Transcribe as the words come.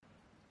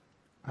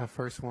I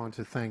first want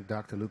to thank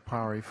Dr. Luke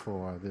Pari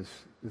for this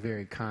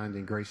very kind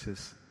and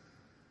gracious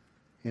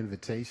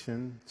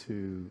invitation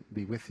to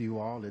be with you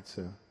all. It's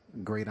a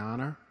great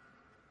honor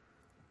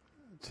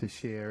to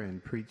share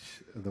and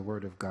preach the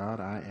Word of God.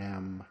 I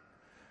am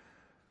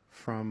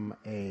from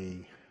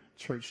a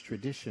church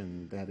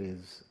tradition that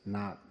is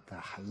not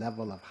the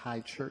level of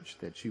high church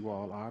that you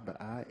all are, but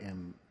I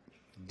am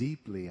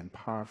deeply and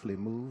powerfully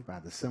moved by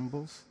the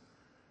symbols.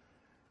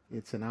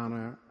 It's an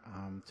honor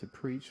to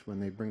preach when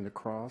they bring the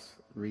cross,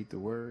 read the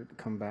Word,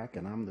 come back,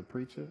 and I'm the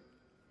preacher.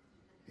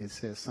 It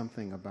says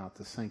something about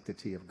the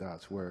sanctity of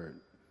God's Word,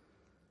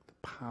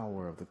 the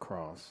power of the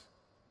cross,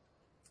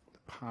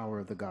 the power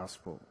of the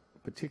gospel,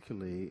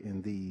 particularly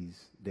in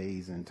these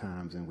days and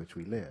times in which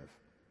we live.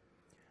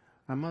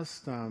 I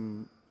must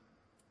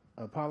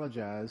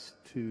apologize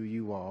to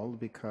you all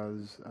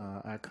because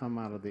I come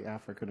out of the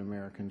African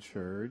American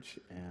church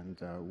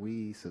and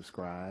we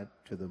subscribe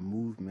to the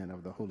movement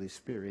of the Holy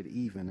Spirit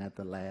even at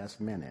the last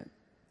minute.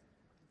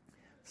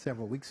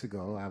 Several weeks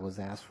ago, I was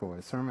asked for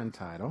a sermon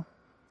title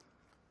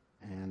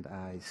and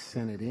I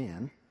sent it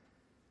in.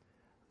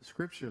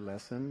 Scripture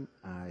lesson,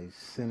 I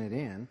sent it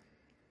in.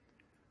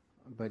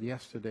 But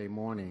yesterday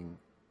morning,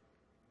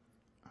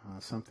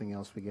 something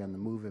else began to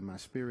move in my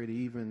spirit,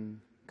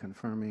 even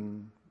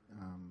confirming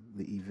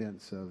the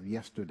events of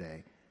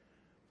yesterday.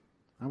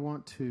 I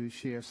want to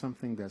share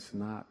something that's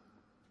not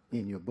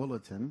in your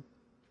bulletin,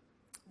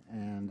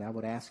 and I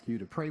would ask you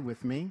to pray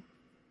with me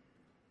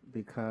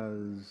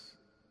because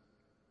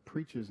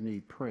preachers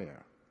need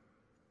prayer.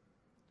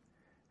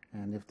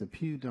 And if the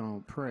pew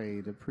don't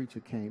pray, the preacher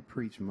can't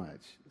preach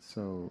much.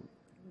 So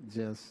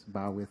just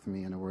bow with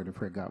me in a word of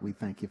prayer. God, we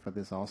thank you for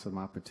this awesome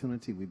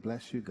opportunity. We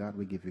bless you. God,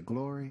 we give you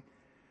glory.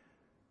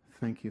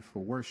 Thank you for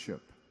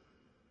worship.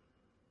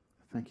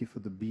 Thank you for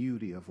the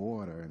beauty of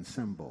order and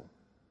symbol.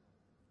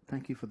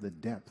 Thank you for the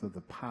depth of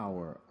the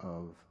power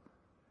of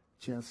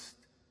just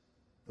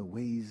the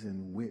ways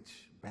in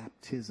which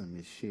baptism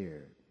is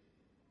shared.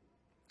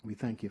 We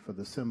thank you for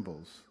the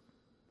symbols.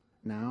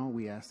 Now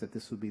we ask that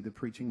this will be the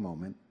preaching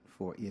moment,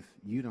 for if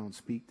you don't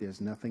speak,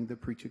 there's nothing the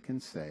preacher can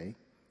say.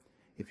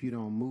 If you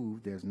don't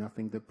move, there's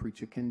nothing the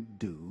preacher can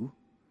do.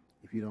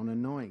 If you don't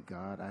anoint,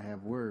 God, I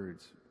have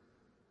words,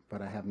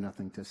 but I have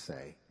nothing to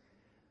say.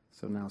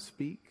 So now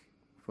speak,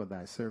 for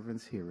thy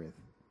servants heareth.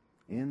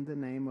 In the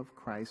name of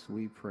Christ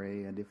we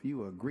pray, and if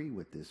you agree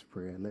with this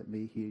prayer, let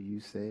me hear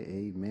you say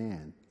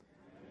amen.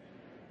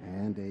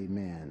 And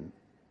amen.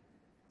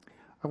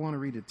 I want to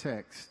read a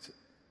text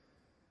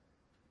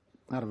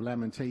out of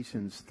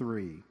Lamentations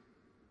 3,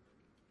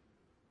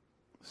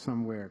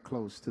 somewhere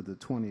close to the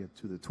 20th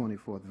to the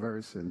 24th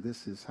verse, and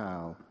this is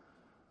how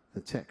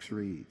the text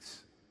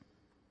reads.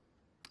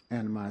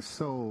 And my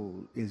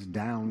soul is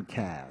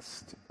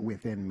downcast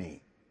within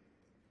me.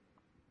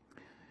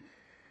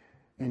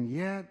 And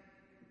yet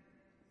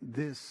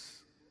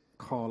this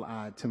call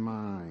I to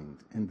mind,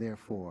 and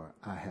therefore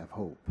I have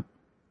hope.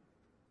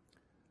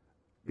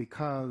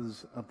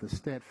 Because of the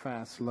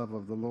steadfast love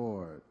of the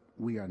Lord,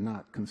 we are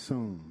not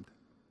consumed.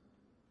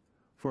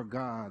 For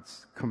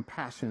God's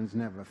compassions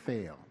never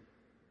fail.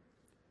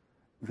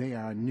 They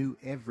are new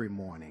every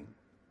morning.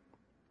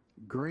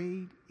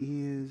 Great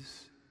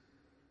is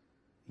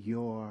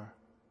your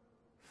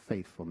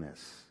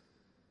faithfulness.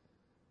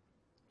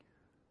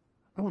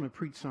 I want to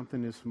preach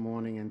something this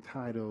morning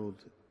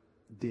entitled,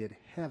 Did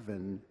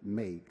Heaven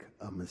Make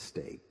a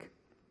Mistake?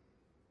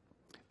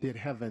 Did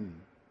heaven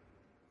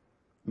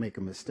make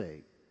a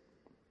mistake?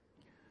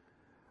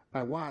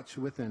 I watch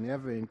with an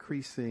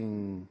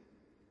ever-increasing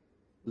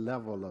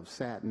level of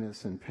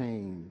sadness and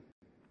pain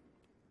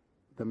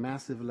the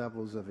massive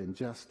levels of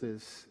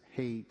injustice,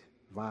 hate,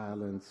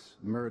 violence,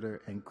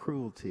 murder, and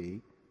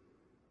cruelty,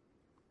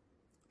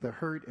 the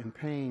hurt and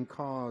pain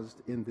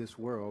caused in this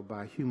world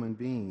by human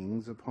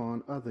beings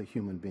upon other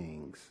human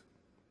beings.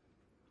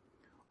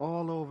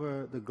 All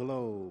over the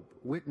globe,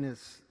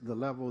 witness the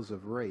levels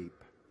of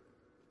rape,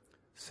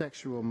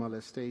 sexual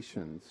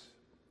molestations,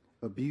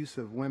 abuse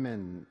of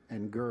women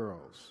and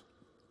girls,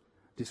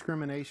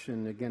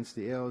 discrimination against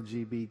the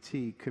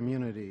LGBT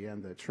community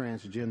and the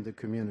transgender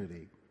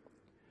community,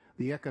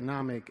 the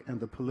economic and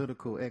the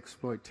political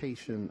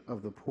exploitation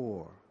of the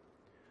poor,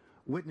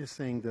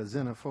 witnessing the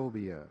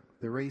xenophobia,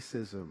 the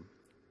racism,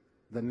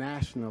 the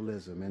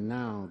nationalism, and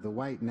now the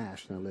white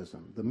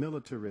nationalism, the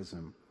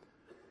militarism,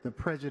 the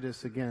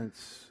prejudice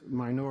against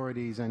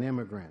minorities and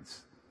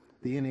immigrants,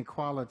 the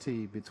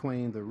inequality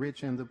between the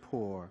rich and the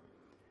poor,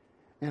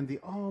 and the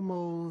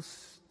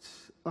almost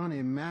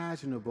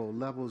unimaginable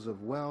levels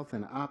of wealth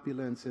and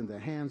opulence in the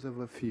hands of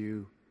a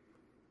few,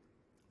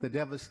 the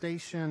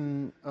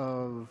devastation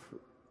of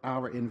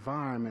our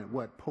environment,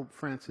 what Pope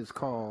Francis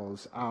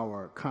calls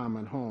our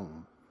common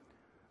home,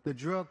 the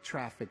drug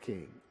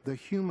trafficking, the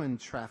human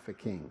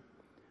trafficking,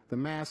 the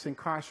mass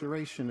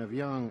incarceration of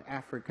young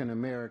African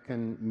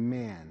American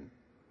men,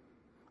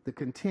 the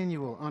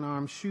continual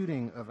unarmed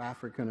shooting of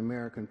African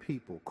American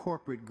people,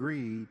 corporate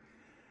greed,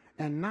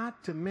 and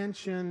not to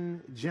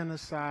mention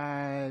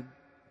genocide.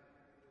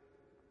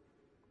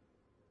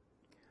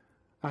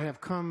 I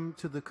have come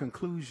to the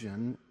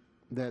conclusion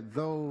that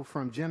though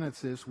from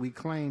Genesis we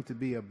claim to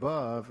be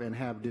above and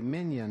have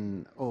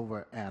dominion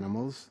over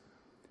animals,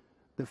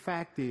 the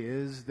fact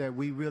is that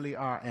we really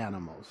are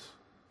animals.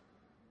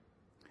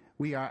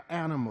 We are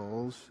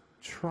animals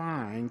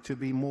trying to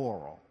be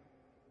moral,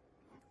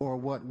 or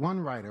what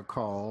one writer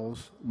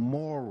calls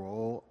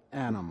moral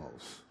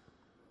animals.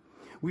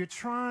 We're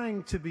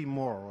trying to be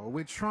moral.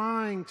 We're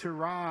trying to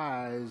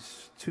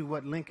rise to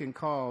what Lincoln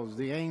calls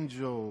the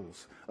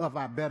angels of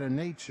our better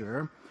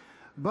nature.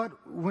 But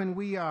when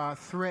we are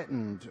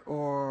threatened,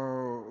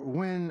 or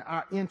when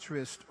our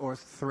interests are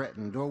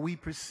threatened, or we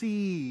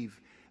perceive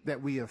that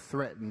we are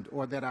threatened,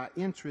 or that our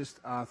interests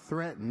are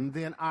threatened,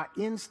 then our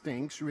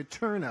instincts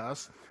return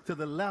us to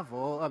the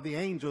level of the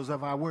angels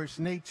of our worst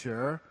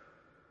nature.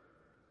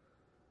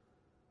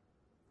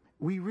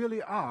 We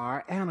really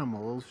are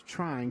animals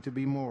trying to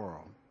be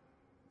moral.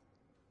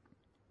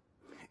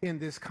 In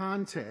this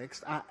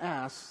context, I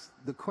ask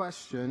the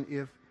question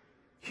if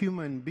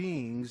human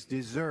beings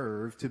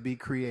deserve to be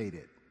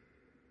created.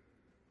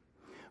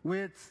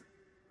 With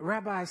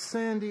Rabbi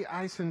Sandy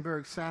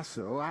Eisenberg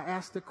Sasso, I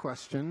asked the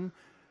question,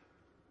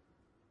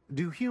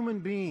 do human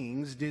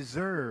beings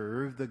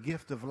deserve the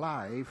gift of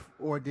life,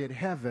 or did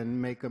heaven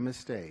make a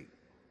mistake?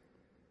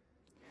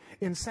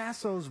 In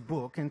Sasso's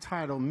book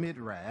entitled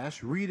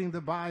Midrash, Reading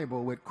the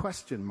Bible with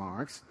Question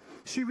Marks,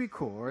 she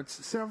records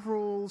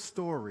several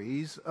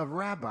stories of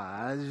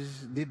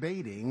rabbis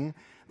debating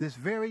this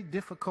very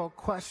difficult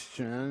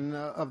question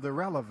of the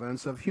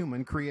relevance of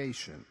human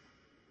creation.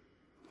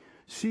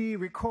 She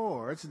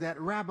records that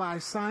Rabbi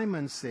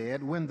Simon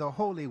said when the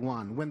Holy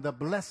One, when the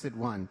Blessed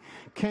One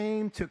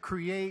came to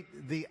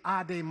create the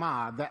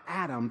Adamah, the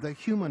Adam, the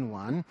human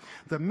one,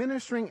 the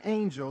ministering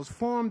angels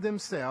formed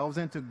themselves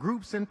into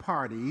groups and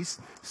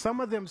parties, some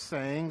of them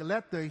saying,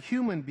 let the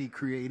human be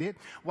created,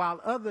 while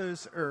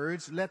others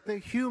urged, let the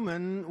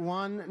human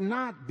one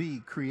not be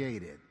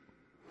created.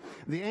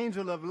 The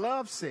angel of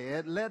love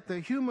said, let the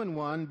human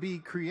one be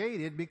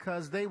created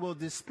because they will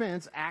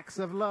dispense acts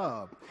of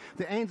love.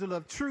 The angel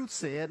of truth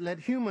said, let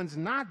humans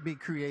not be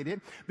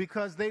created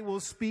because they will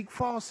speak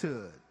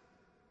falsehood.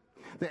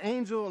 The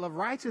angel of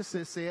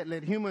righteousness said,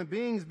 let human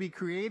beings be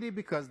created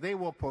because they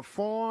will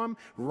perform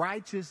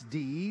righteous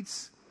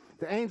deeds.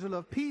 The angel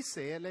of peace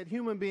said, let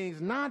human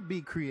beings not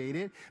be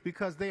created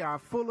because they are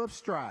full of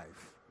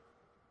strife.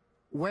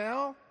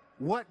 Well,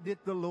 what did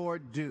the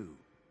Lord do?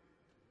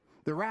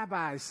 The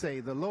rabbis say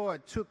the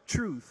Lord took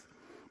truth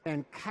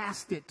and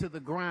cast it to the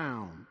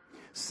ground,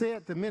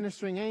 said the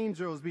ministering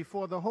angels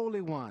before the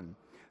Holy One,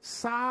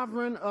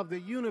 Sovereign of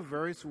the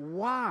universe,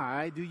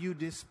 why do you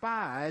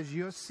despise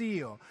your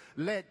seal?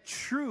 Let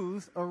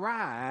truth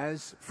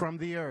arise from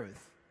the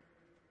earth.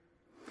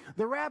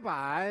 The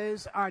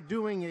rabbis are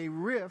doing a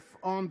riff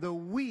on the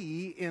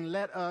we in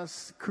let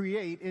us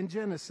create in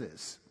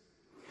Genesis.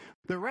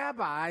 The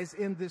rabbis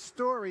in this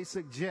story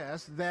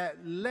suggest that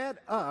let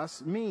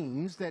us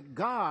means that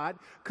God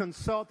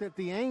consulted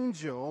the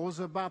angels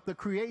about the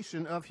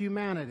creation of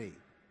humanity.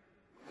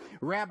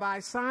 Rabbi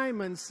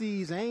Simon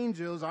sees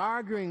angels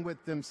arguing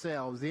with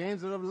themselves. The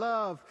angel of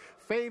love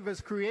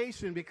favors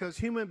creation because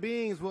human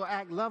beings will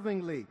act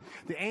lovingly.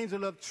 The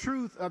angel of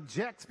truth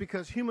objects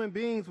because human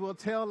beings will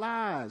tell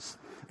lies.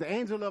 The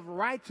angel of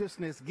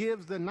righteousness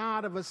gives the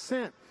nod of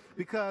assent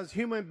because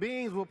human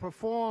beings will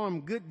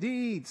perform good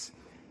deeds.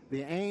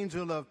 The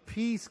angel of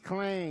peace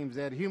claims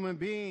that human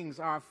beings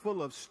are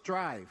full of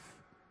strife.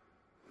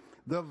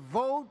 The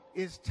vote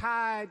is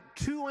tied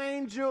 2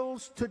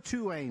 angels to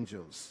 2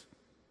 angels.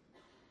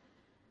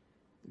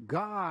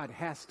 God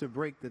has to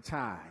break the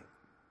tie.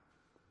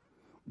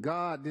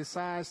 God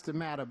decides the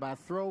matter by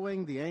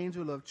throwing the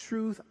angel of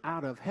truth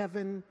out of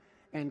heaven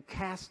and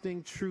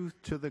casting truth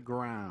to the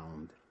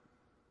ground.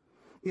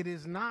 It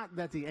is not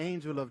that the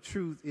angel of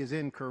truth is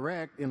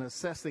incorrect in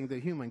assessing the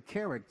human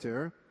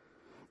character.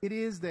 It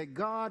is that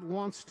God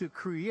wants to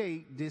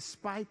create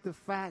despite the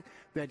fact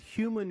that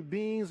human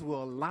beings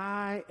will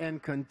lie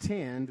and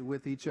contend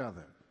with each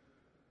other.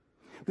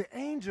 The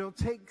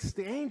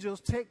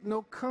angels take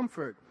no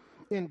comfort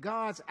in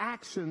God's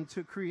action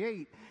to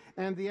create.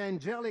 And the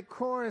angelic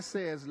chorus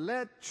says,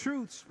 let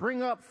truth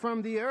spring up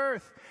from the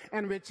earth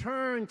and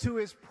return to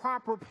its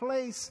proper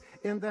place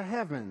in the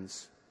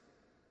heavens.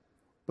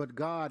 But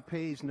God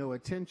pays no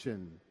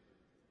attention,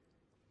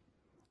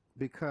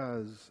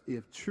 because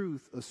if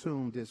truth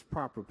assumed its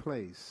proper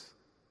place,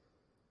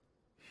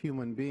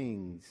 human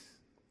beings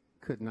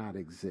could not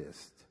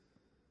exist.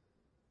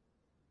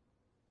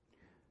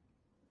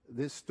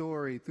 This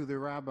story through the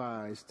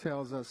rabbis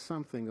tells us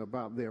something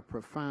about their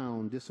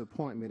profound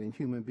disappointment in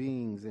human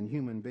beings and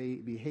human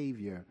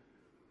behavior,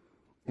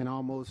 and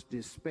almost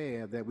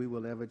despair that we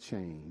will ever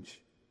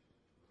change.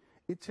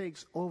 It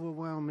takes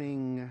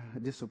overwhelming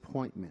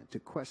disappointment to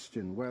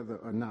question whether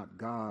or not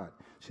God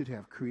should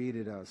have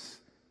created us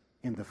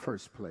in the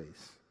first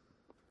place.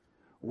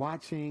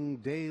 Watching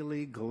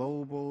daily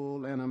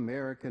global and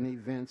American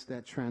events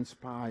that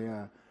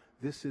transpire,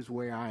 this is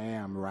where I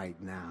am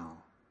right now.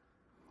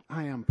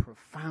 I am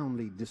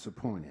profoundly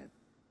disappointed.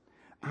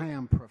 I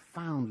am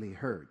profoundly profoundly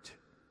hurt.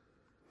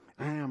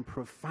 I am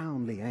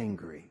profoundly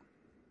angry.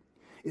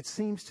 It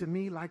seems to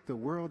me like the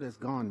world has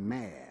gone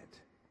mad,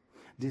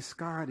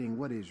 discarding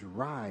what is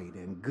right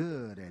and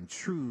good and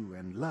true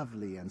and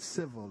lovely and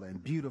civil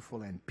and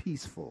beautiful and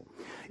peaceful.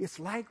 It's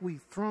like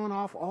we've thrown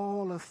off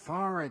all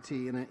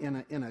authority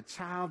in a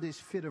childish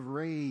fit of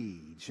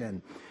rage,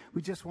 and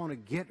we just want to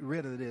get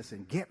rid of this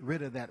and get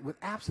rid of that with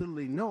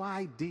absolutely no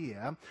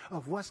idea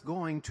of what's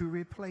going to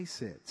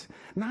replace it.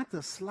 Not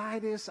the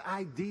slightest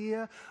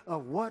idea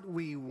of what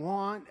we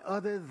want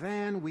other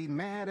than we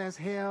mad as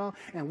hell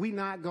and we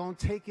not going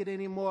to take it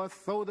anymore,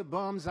 throw the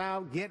bums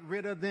out, get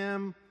rid of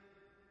them.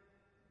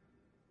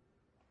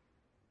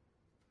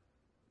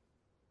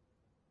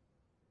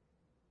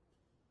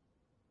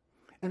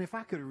 And if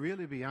I could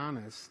really be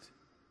honest,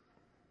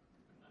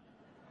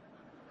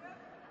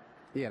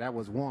 yeah, that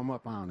was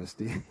warm-up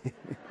honesty.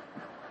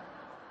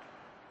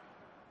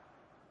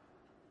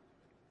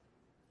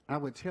 I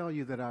would tell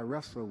you that I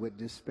wrestle with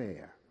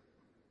despair.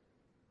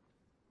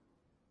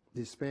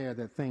 Despair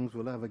that things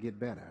will ever get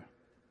better.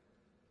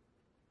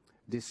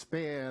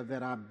 Despair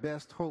that our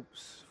best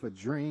hopes for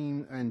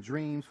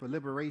dreams for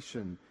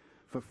liberation,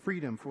 for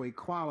freedom, for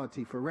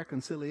equality, for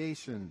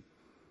reconciliation,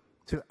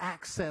 to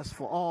access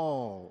for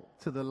all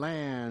to the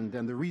land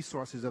and the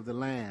resources of the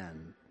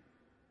land.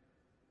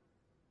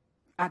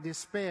 I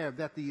despair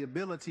that the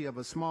ability of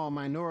a small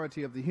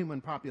minority of the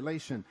human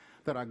population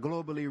that are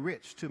globally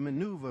rich to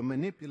maneuver,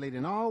 manipulate,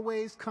 and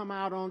always come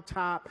out on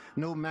top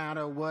no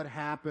matter what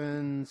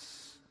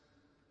happens.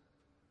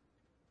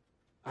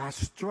 I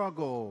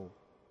struggle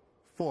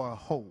for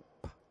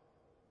hope.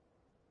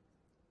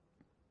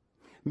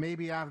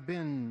 Maybe I've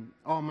been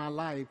all my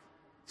life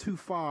too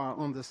far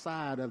on the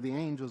side of the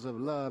angels of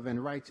love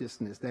and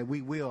righteousness, that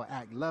we will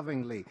act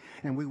lovingly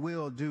and we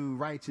will do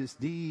righteous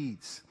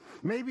deeds.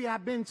 Maybe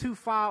I've been too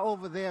far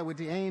over there with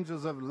the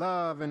angels of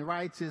love and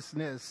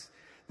righteousness,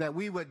 that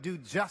we would do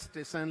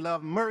justice and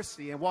love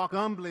mercy and walk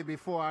humbly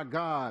before our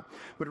God.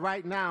 But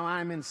right now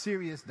I'm in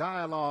serious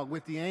dialogue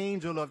with the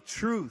angel of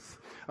truth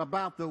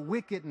about the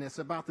wickedness,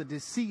 about the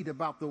deceit,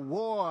 about the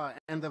war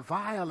and the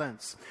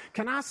violence.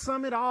 Can I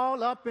sum it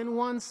all up in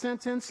one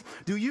sentence?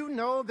 Do you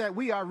know that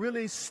we are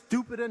really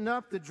stupid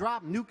enough to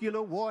drop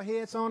nuclear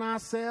warheads on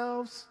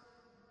ourselves?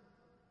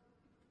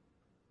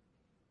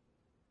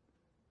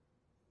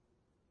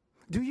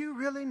 Do you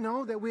really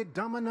know that we're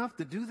dumb enough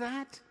to do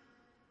that?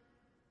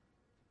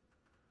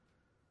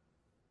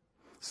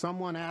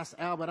 Someone asked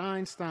Albert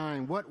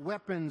Einstein, what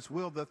weapons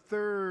will the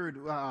third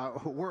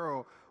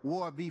world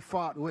war be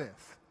fought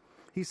with?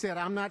 He said,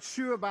 I'm not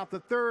sure about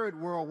the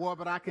third world war,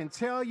 but I can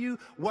tell you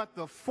what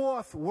the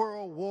fourth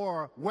world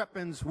war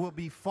weapons will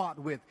be fought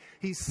with.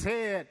 He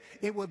said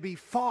it would be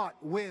fought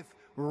with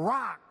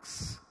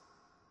rocks.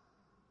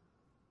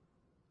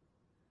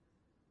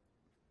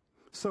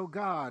 So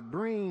God,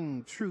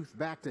 bring truth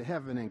back to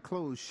heaven and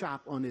close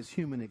shop on this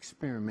human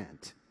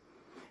experiment.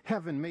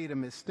 Heaven made a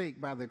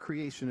mistake by the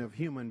creation of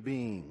human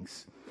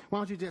beings. Why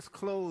don't you just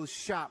close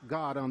shop,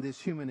 God, on this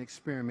human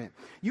experiment?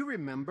 You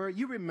remember,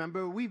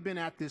 we've been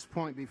at this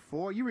point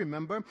before. You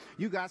remember,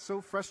 you got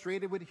so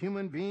frustrated with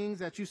human beings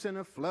that you sent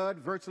a flood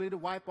virtually to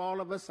wipe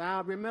all of us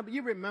out.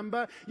 You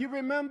remember,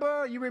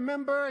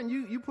 and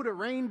you put a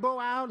rainbow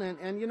out,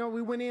 and you know,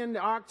 we went in the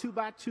ark 2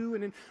 by 2,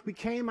 and then we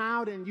came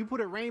out, and you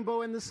put a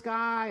rainbow in the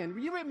sky,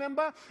 and you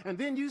remember, and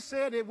then you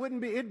said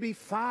it'd be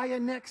fire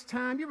next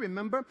time. You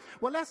remember?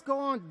 Well, let's go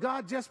on.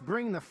 God, just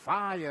bring the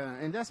fire,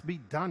 and let's be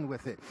done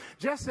with it.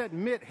 Just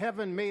admit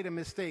heaven made a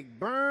mistake.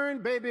 Burn,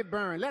 baby,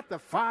 burn. Let the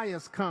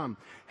fires come.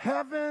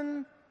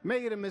 Heaven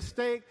made a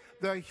mistake.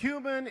 The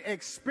human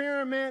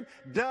experiment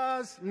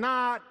does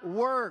not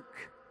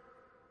work.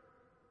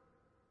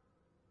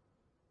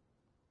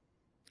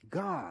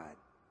 God,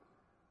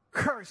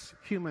 curse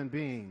human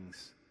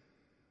beings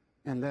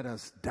and let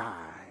us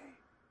die.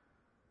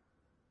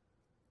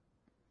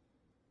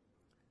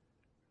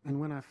 And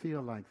when I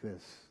feel like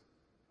this,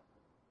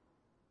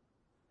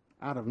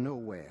 out of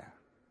nowhere,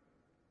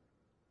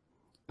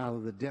 out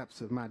of the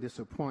depths of my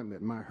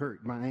disappointment, my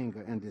hurt, my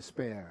anger, and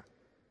despair,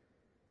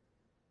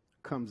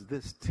 comes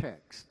this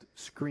text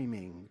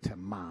screaming to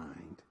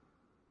mind.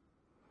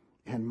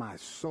 And my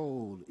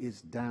soul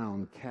is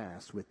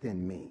downcast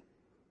within me.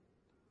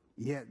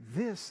 Yet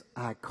this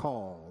I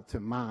call to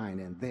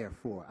mind, and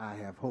therefore I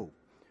have hope.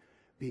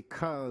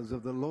 Because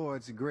of the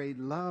Lord's great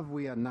love,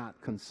 we are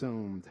not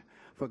consumed.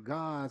 For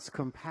God's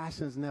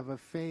compassions never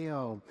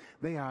fail.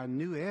 They are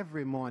new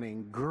every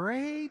morning.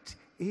 Great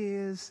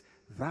is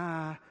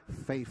thy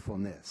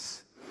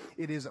faithfulness.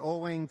 It is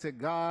owing to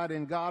God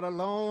and God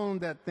alone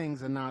that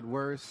things are not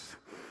worse.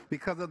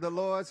 Because of the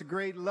Lord's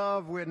great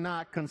love, we're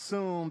not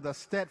consumed. The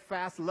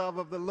steadfast love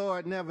of the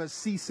Lord never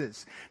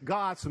ceases.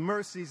 God's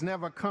mercies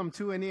never come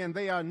to an end.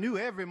 They are new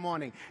every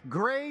morning.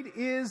 Great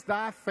is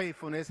thy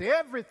faithfulness.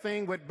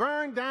 Everything would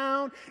burn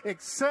down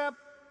except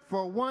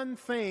for one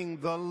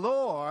thing, the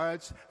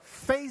Lord's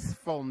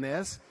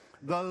faithfulness,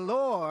 the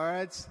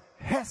Lord's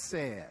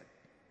hesed.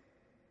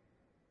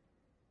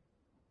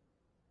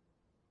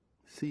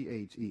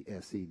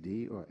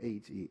 C-H-E-S-E-D or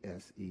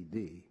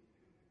H-E-S-E-D.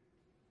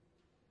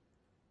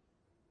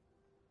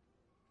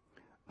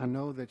 I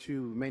know that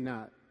you may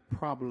not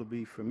probably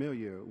be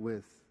familiar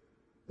with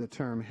the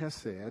term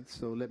Hesed,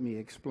 so let me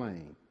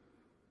explain.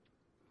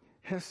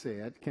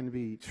 Hesed can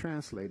be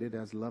translated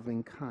as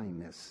loving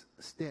kindness,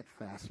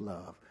 steadfast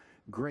love,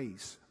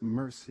 grace,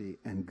 mercy,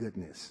 and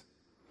goodness.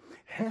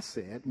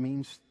 Hesed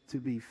means to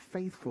be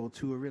faithful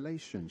to a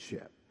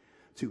relationship,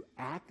 to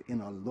act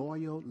in a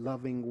loyal,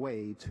 loving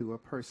way to a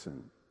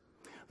person.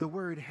 The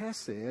word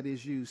Hesed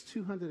is used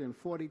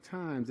 240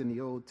 times in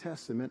the Old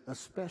Testament,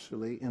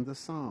 especially in the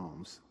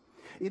Psalms.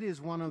 It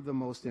is one of the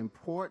most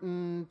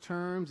important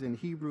terms in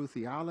Hebrew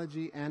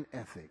theology and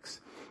ethics.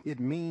 It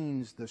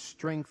means the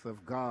strength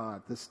of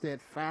God, the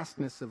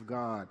steadfastness of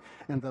God,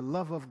 and the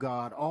love of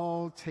God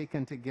all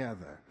taken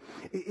together.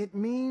 It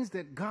means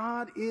that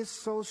God is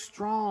so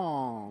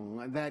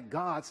strong that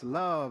God's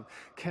love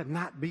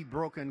cannot be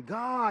broken.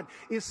 God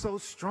is so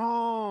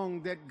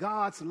strong that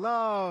God's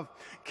love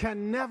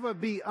can never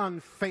be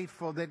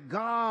unfaithful, that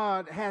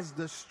God has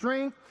the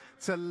strength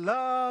to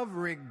love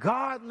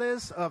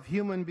regardless of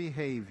human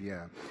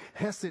behavior.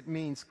 Hesed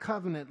means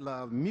covenant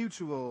love,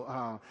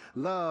 mutual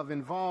love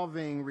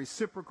involving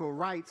reciprocal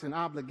rights and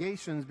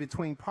obligations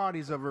between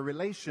parties of a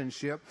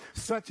relationship,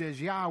 such as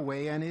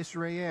Yahweh and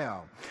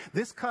Israel.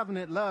 This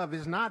covenant love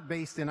is not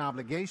based in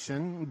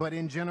obligation, but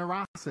in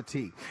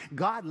generosity.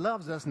 God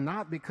loves us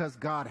not because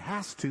God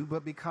has to,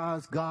 but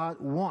because God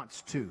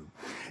wants to.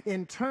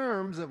 In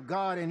terms of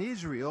God and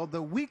Israel,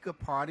 the weaker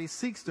party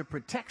seeks the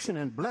protection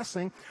and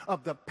blessing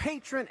of the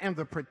patron and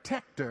the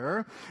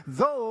protector,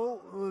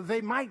 though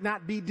they might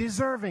not be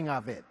deserving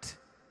of it.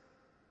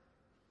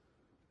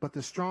 But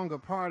the stronger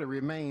party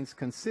remains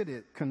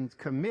committed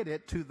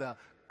to the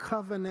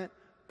covenant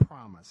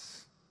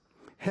promise.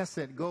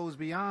 Hesed goes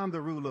beyond the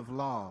rule of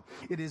law.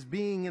 It is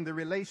being in the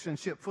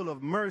relationship full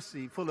of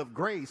mercy, full of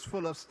grace,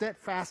 full of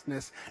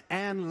steadfastness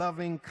and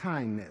loving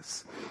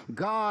kindness.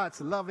 God's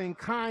loving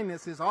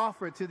kindness is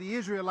offered to the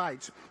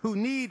Israelites who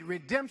need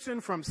redemption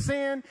from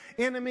sin,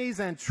 enemies,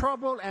 and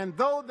trouble, and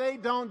though they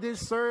don't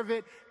deserve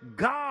it,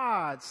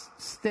 God's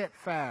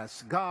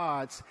steadfast,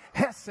 God's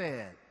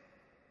Hesed.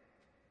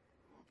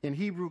 In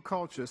Hebrew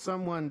culture,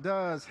 someone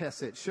does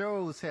Hesed,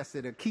 shows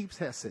Hesed, or keeps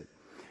Hesed.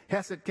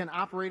 Hesed can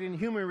operate in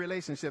human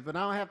relationships, but I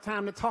don't have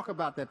time to talk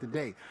about that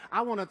today.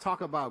 I want to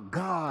talk about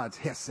God's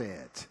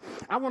Hesed.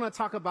 I want to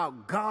talk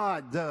about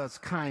God does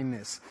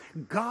kindness.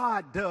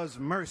 God does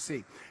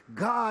mercy.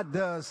 God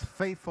does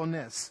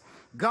faithfulness.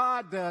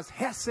 God does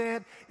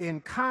Hesed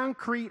in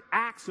concrete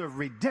acts of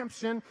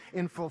redemption,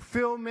 in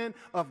fulfillment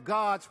of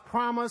God's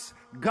promise.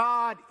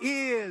 God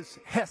is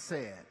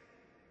Hesed.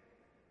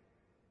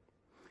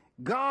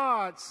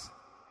 God's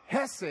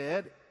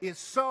Hesed is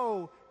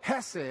so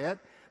Hesed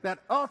that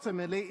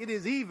ultimately it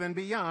is even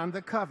beyond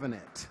the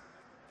covenant.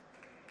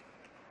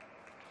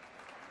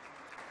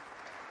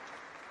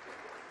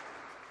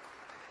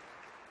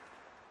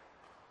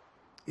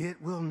 It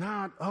will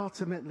not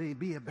ultimately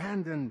be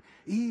abandoned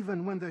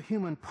even when the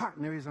human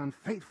partner is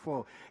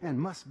unfaithful and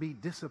must be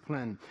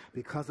disciplined.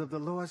 Because of the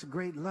Lord's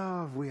great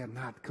love, we are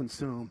not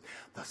consumed.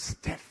 The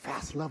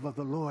steadfast love of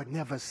the Lord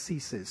never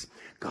ceases.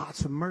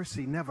 God's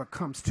mercy never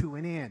comes to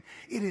an end.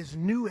 It is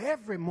new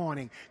every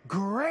morning.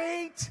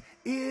 Great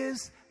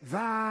is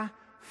thy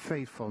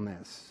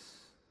faithfulness.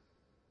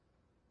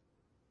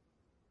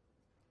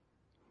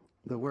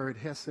 The word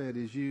Hesed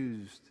is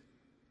used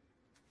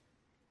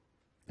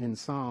in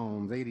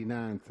Psalms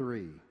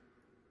 89:3.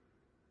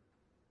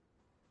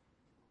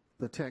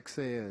 The text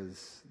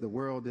says, the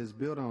world is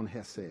built on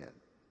Hesed.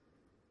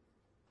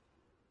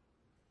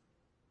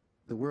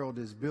 The world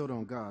is built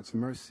on God's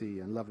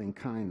mercy and loving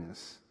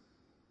kindness.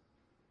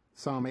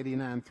 Psalm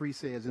 89:3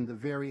 says, in the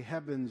very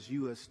heavens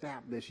you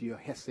establish your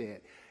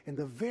Hesed. In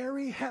the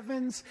very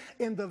heavens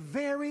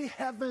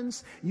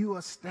you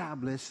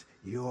establish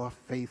your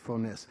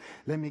faithfulness.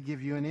 Let me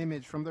give you an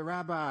image from the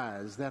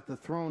rabbis that the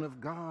throne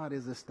of God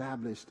is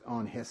established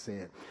on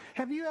Hesed.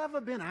 Have you ever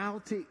been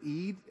out to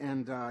eat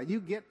and you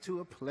get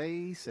to a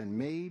place and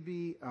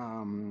maybe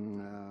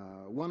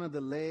one of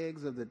the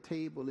legs of the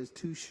table is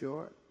too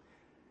short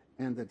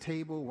and the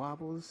table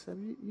wobbles? Have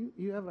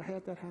you ever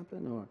had that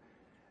happen? Or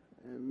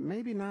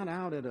maybe not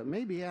out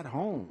maybe at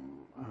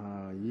home,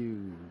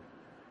 you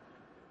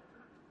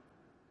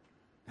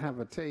have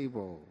a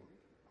table.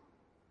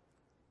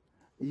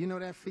 You know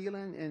that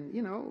feeling? And,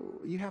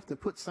 you have to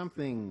put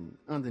something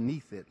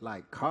underneath it,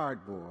 like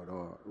cardboard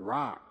or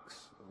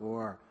rocks,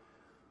 or,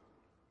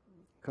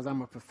 because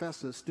I'm a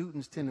professor,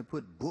 students tend to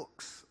put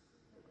books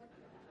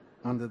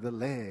under the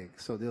leg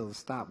so they'll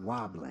stop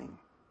wobbling.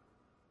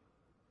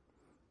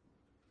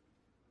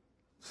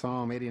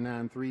 Psalm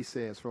 89:3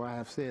 says, for I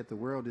have said the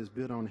world is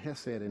built on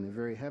Hesed, in the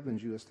very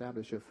heavens you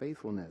establish your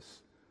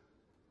faithfulness.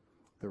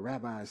 The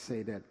rabbis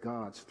say that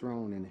God's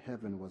throne in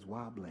heaven was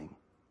wobbling.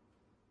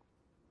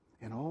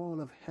 And all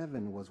of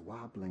heaven was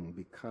wobbling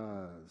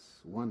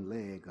because one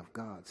leg of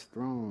God's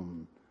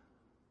throne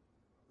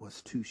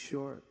was too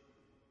short,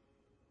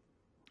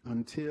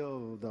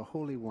 until the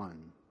Holy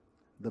One,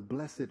 the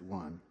Blessed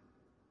One,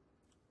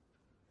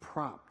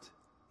 propped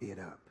it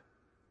up.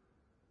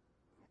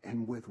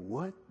 And with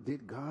what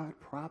did God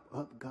prop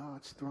up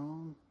God's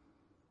throne?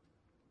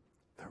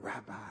 The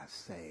rabbis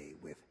say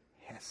with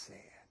hesed,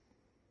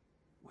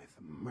 with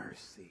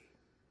mercy.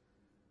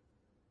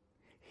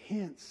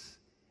 Hence,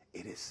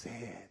 it is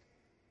said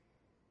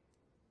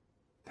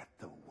that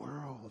the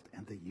world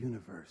and the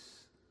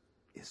universe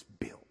is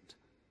built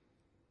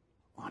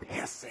on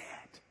hesed,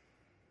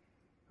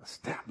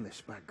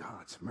 established by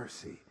God's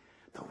mercy.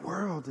 The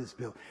world is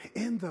built.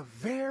 In the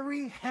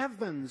very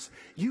heavens,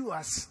 you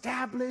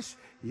establish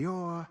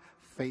your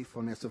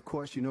faithfulness. Of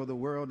course, you know the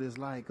world is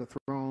like a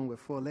throne with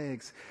 4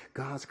 legs.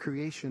 God's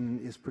creation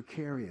is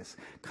precarious,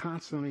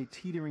 constantly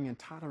teetering and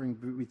tottering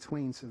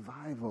between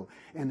survival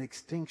and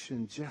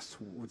extinction, just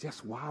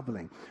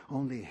wobbling.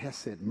 Only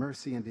Hesed,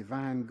 mercy, and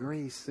divine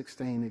grace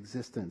sustain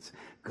existence.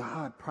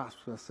 God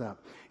props us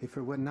up. If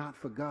it were not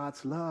for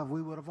God's love,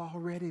 we would have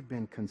already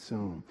been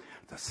consumed.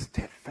 The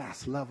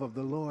steadfast love of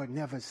the Lord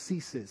never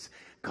ceases.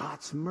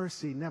 God's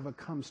mercy never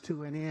comes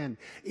to an end.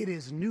 It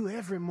is new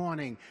every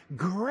morning.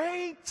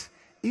 Great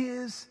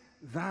is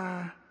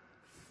thy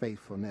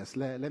faithfulness.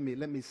 Let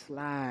me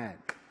slide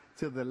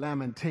to the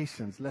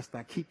Lamentations, lest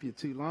I keep you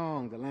too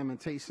long. The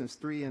Lamentations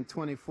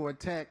 3:24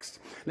 text.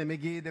 Let me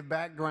give you the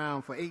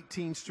background. For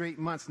 18 straight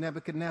months,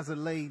 Nebuchadnezzar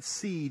laid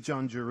siege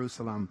on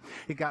Jerusalem.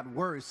 It got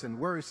worse and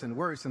worse and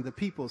worse, and the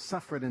people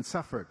suffered and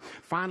suffered.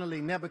 Finally,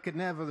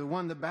 Nebuchadnezzar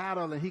won the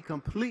battle, and he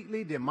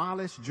completely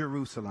demolished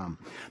Jerusalem.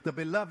 The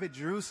beloved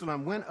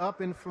Jerusalem went up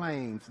in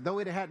flames. Though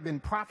it had been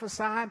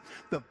prophesied,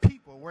 the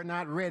people were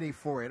not ready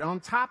for it. On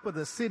top of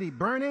the city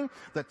burning,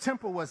 the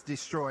temple was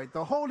destroyed.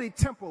 The holy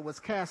temple was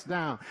cast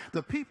down.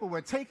 The people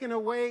were taken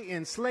away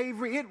in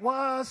slavery. It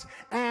was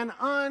an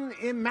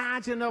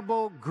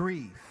unimaginable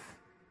grief.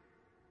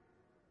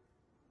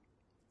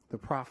 The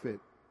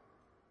prophet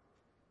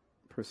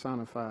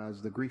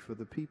personifies the grief of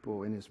the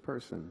people in his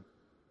person.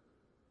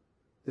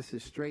 This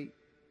is straight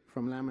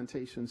from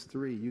Lamentations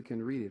 3. You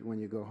can read it when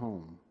you go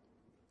home.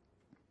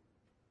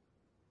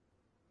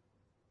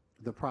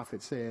 The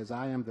prophet says,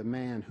 I am the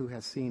man who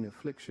has seen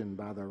affliction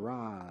by the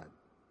rod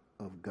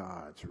of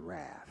God's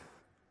wrath.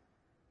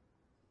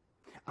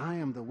 I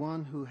am the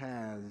one who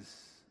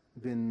has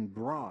been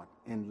brought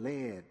and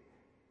led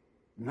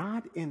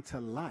not into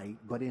light,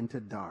 but into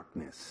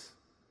darkness.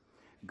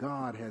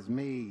 God has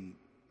made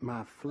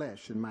my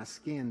flesh and my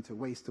skin to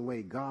waste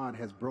away. God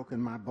has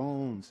broken my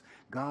bones.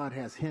 God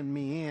has hemmed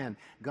me in.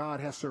 God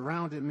has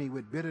surrounded me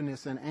with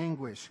bitterness and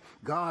anguish.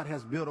 God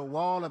has built a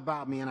wall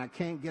about me and I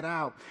can't get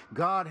out.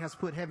 God has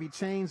put heavy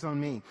chains on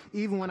me.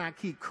 Even when I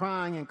keep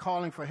crying and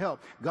calling for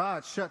help,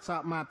 God shuts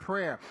out my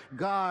prayer.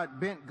 God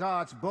bent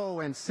God's bow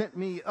and set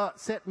me up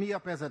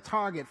as a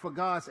target for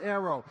God's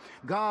arrow.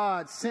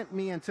 God sent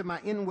me into my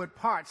inward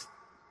parts,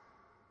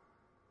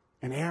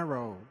 an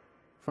arrow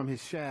from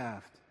his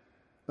shaft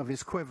of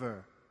his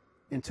quiver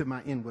into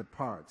my inward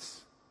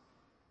parts.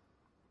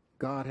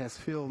 God has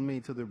filled me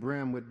to the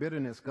brim with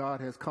bitterness.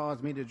 God has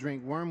caused me to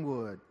drink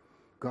wormwood.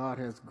 God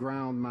has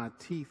ground my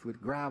teeth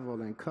with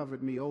gravel and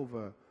covered me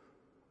over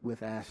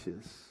with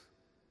ashes.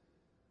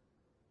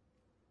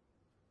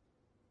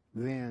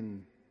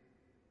 Then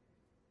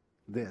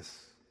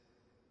this,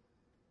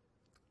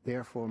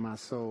 therefore my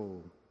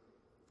soul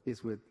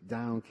is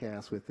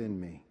downcast within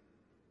me.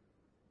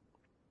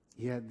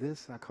 Yet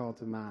this I call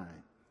to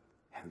mind,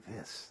 and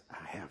this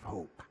I have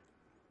hope.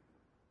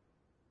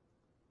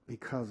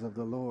 Because of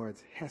the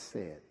Lord's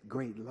hesed,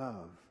 great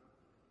love,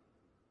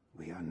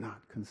 we are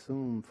not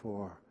consumed,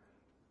 for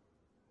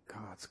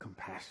God's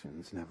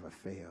compassions never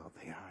fail.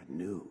 They are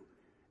new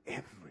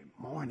every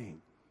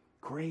morning.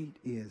 Great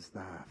is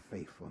thy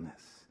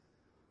faithfulness.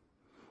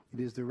 It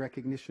is the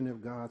recognition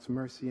of God's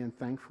mercy and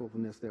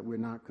thankfulness that we're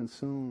not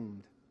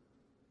consumed.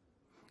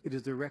 It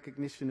is the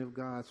recognition of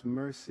God's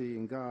mercy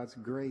and God's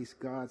grace,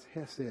 God's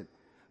hesed,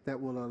 that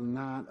will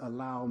not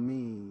allow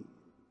me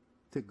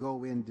to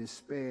go in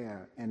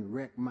despair and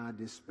wreak my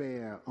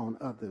despair on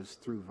others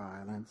through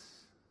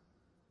violence.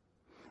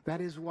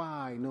 That is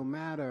why no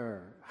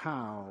matter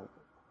how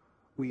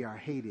we are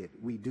hated,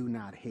 we do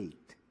not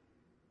hate.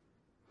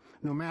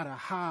 No matter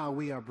how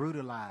we are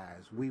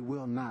brutalized, we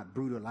will not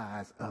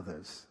brutalize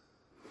others.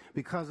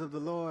 Because of the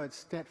Lord's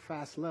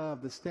steadfast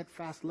love, the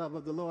steadfast love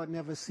of the Lord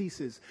never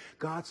ceases.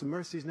 God's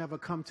mercies never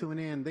come to an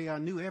end. They are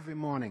new every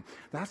morning.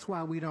 That's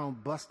why we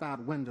don't bust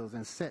out windows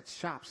and set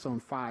shops on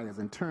fires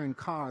and turn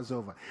cars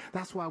over.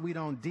 That's why we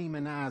don't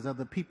demonize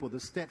other people. The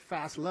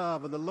steadfast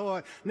love of the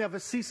Lord never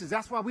ceases.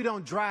 That's why we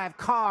don't drive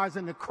cars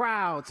into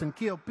crowds and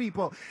kill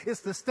people.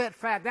 It's the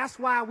steadfast. That's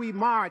why we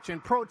march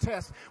and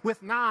protest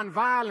with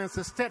nonviolence.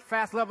 The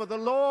steadfast love of the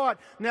Lord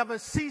never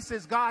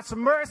ceases. God's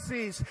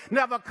mercies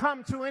never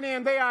come to an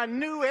end. They are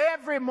new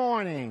every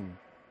morning.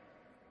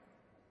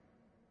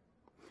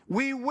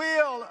 We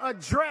will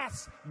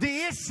address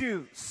the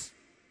issues.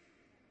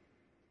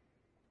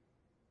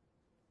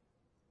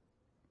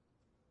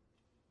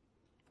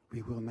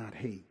 We will not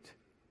hate.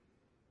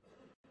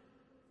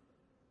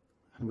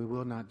 And we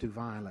will not do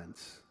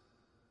violence.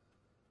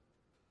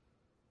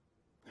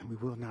 and we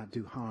will not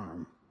do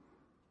harm.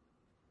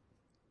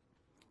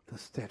 The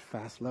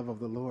steadfast love of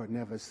the Lord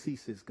never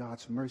ceases.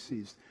 God's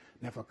mercies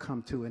never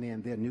come to an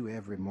end. They're new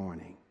every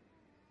morning.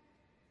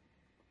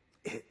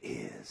 It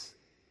is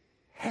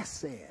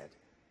Hesed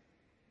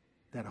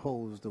that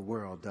holds the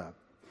world up.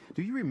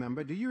 Do you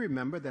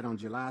remember that on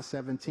July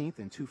 17th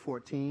in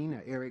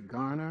 214, Eric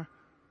Garner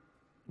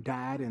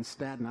died in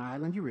Staten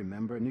Island? You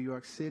remember New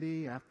York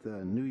City, after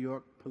a New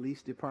York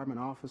Police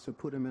Department officer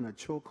put him in a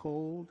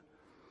chokehold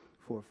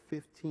for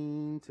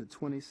 15 to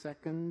 20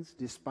 seconds,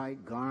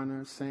 despite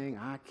Garner saying,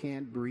 "I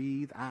can't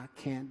breathe, I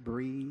can't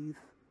breathe."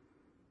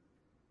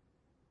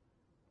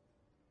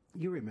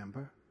 You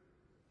remember?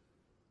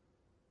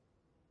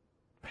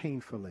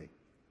 Painfully,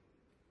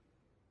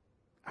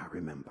 I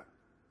remember.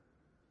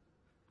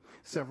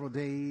 Several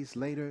days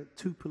later,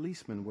 2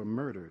 policemen were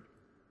murdered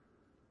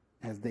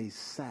as they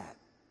sat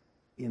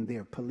in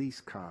their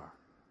police car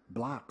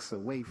blocks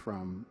away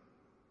from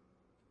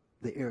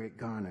the Eric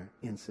Garner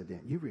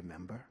incident. You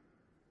remember.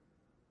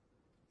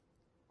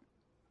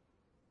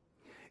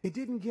 It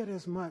didn't get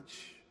as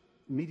much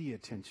media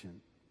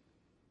attention,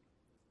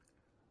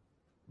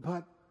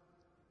 but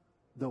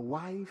the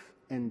wife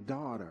and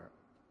daughter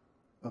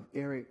of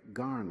Eric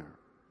Garner,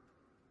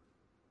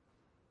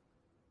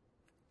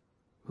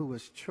 who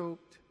was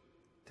choked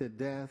to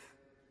death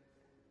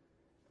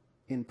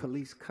in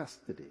police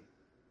custody,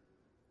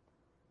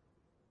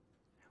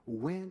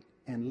 went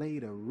and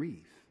laid a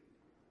wreath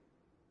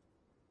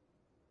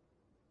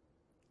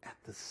at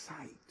the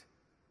site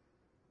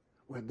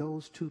where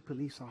those 2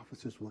 police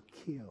officers were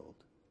killed.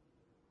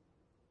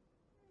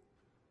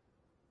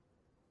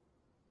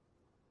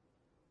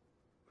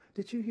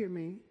 Did you hear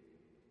me?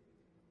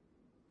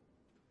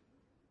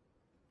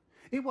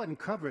 It wasn't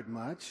covered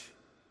much.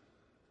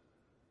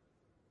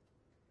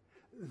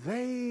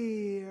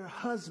 Their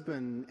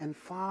husband and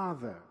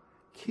father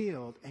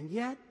killed, and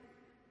yet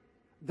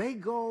they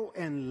go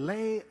and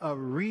lay a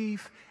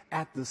wreath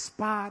at the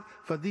spot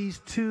for these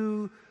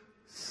 2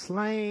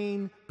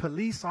 slain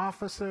police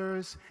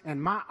officers.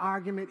 And my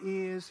argument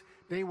is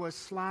they were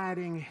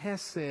sliding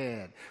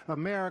Hesed.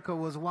 America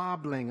was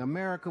wobbling.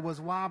 America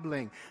was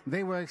wobbling.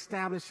 They were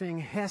establishing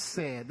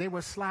Hesed. They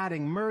were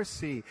sliding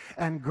mercy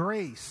and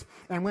grace.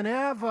 And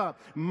whenever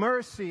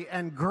mercy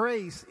and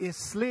grace is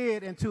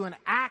slid into an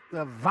act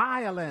of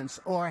violence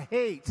or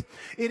hate,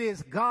 it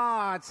is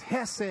God's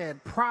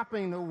Hesed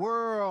propping the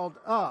world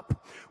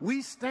up.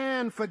 We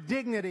stand for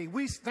dignity.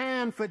 We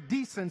stand for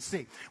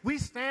decency. We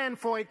stand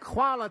for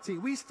equality.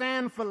 We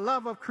stand for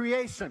love of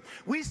creation.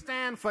 We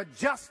stand for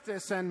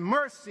justice and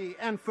mercy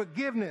and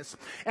forgiveness.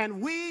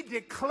 And we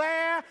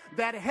declare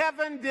that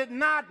heaven did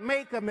not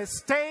make a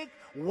mistake.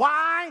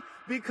 Why?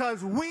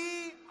 Because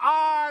we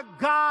are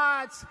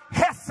God's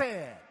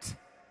Hesed.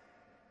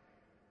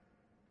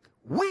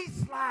 We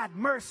slide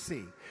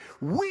mercy.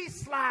 We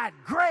slide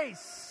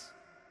grace.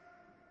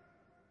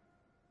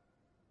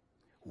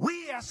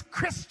 We as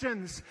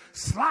Christians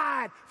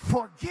slide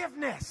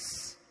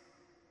forgiveness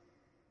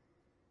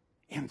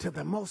into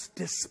the most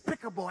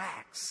despicable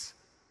acts.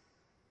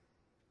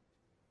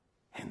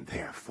 And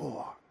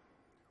therefore,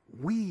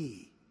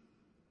 we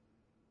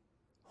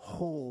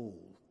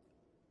hold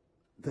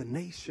the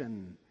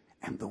nation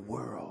and the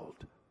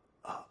world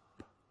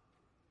up.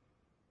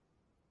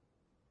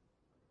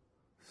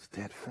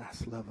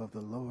 Steadfast love of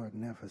the Lord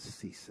never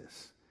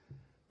ceases.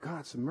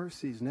 God's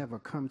mercies never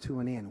come to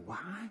an end.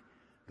 Why?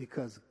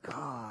 Because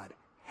God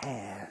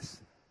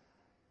has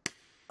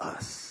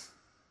us.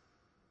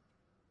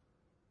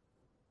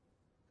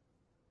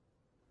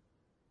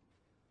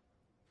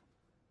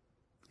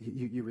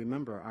 You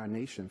remember our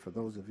nation, for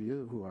those of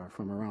you who are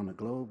from around the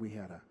globe, we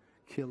had a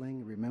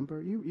killing,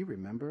 remember? You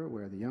remember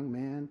where the young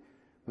man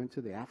went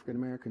to the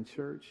African-American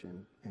church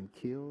and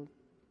killed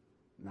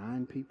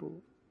 9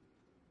 people?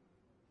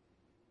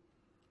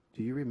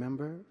 Do you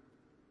remember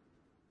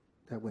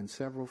that when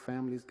several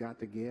families got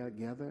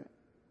together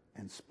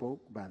and spoke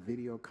by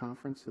video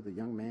conference to the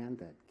young man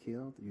that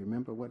killed, you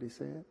remember what he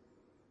said?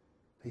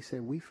 They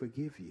said, "We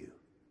forgive you,"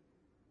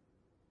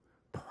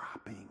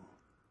 propping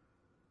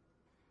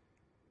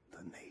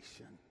the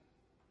nation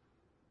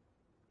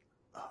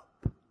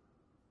up.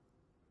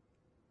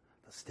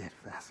 The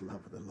steadfast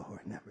love of the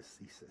Lord never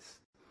ceases.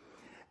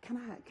 Can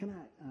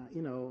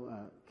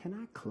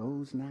I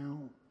close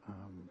now?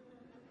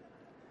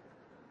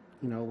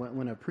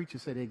 When a preacher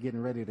said they're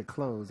getting ready to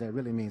close, that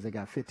really means they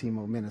got 15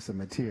 more minutes of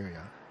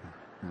material.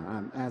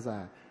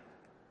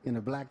 In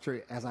the black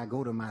church, as I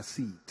go to my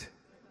seat,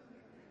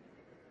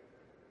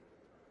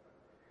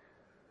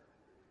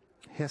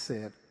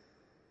 Hesed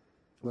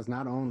was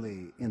not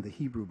only in the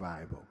Hebrew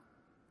Bible,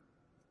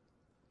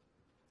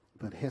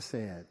 but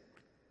Hesed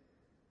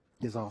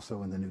is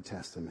also in the New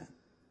Testament.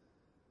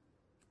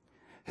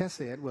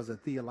 Hesed was a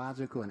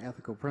theological and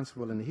ethical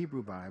principle in the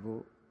Hebrew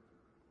Bible,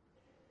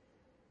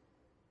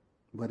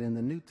 but in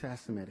the New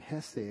Testament,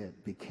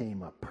 Hesed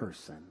became a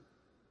person.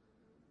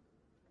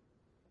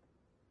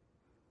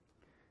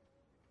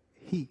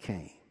 He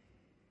came,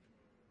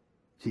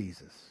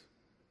 Jesus.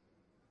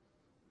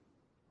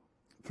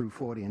 through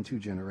 40 and 2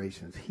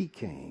 generations. He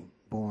came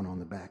born on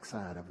the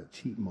backside of a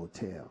cheap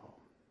motel.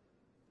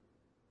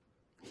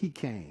 He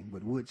came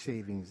with wood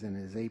shavings in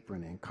his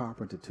apron and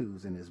carpenter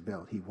tools in his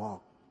belt. He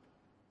walked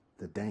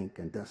the dank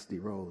and dusty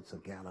roads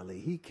of Galilee.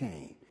 He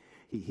came.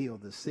 He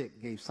healed the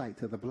sick, gave sight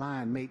to the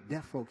blind, made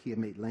deaf folk hear,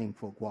 made lame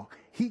folk walk.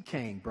 He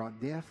came, brought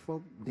dead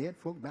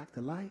folk back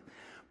to life.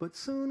 But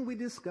soon we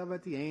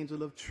discovered the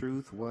angel of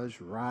truth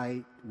was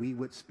right. We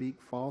would speak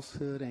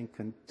falsehood and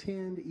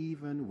contend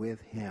even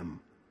with him.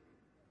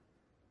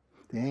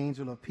 The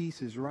angel of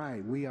peace is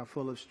right. We are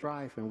full of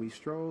strife and we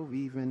strove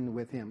even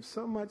with him.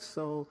 So much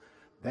so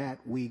that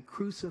we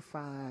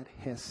crucified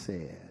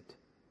Hesed.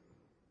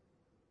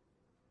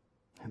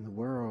 And the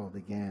world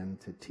began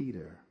to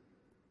teeter.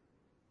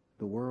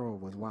 The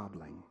world was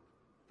wobbling,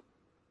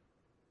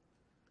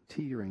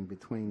 teetering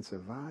between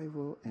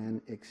survival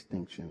and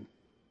extinction.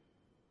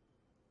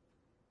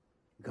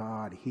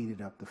 God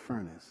heated up the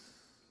furnace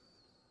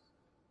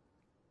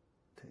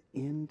to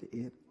end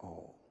it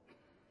all.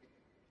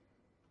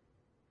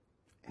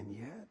 And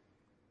yet,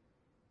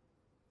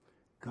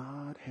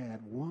 God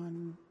had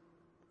one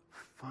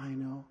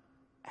final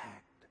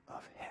act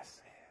of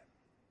Hesed.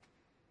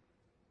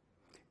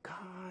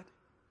 God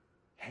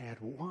had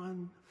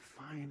one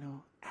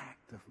final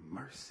act of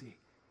mercy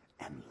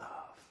and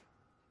love.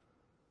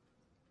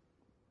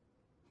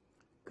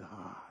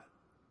 God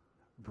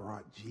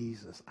brought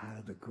Jesus out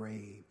of the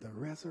grave. The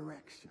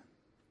resurrection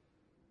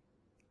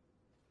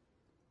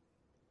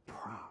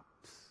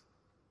props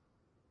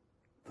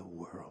the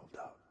world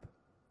up.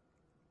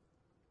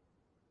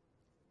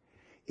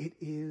 It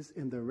is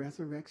in the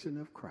resurrection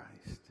of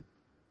Christ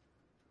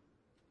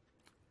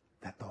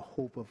that the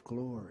hope of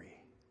glory,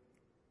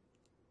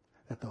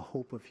 that the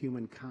hope of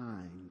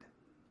humankind,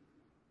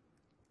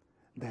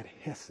 that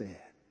Hesed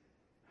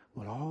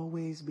will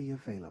always be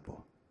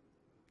available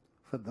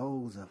for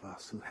those of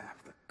us who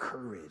have the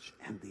courage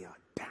and the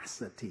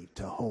audacity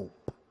to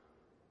hope.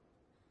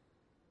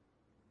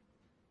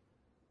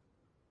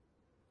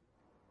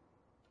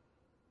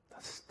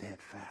 The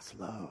steadfast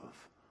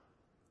love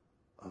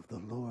of the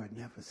Lord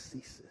never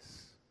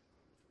ceases.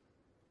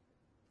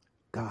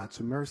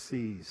 God's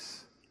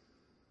mercies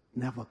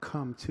never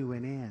come to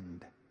an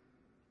end.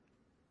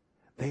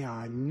 They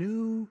are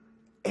new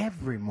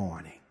every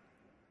morning.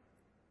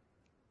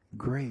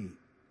 Great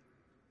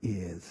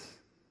is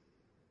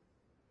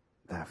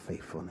thy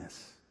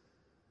faithfulness.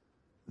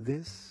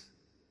 This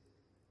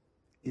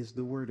is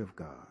the word of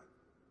God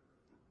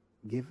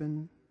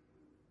given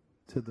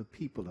to the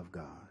people of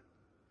God.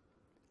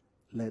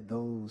 Let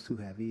those who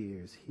have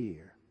ears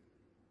hear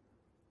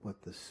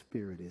what the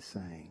Spirit is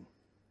saying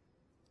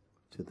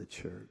to the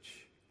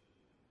church.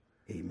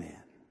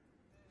 Amen.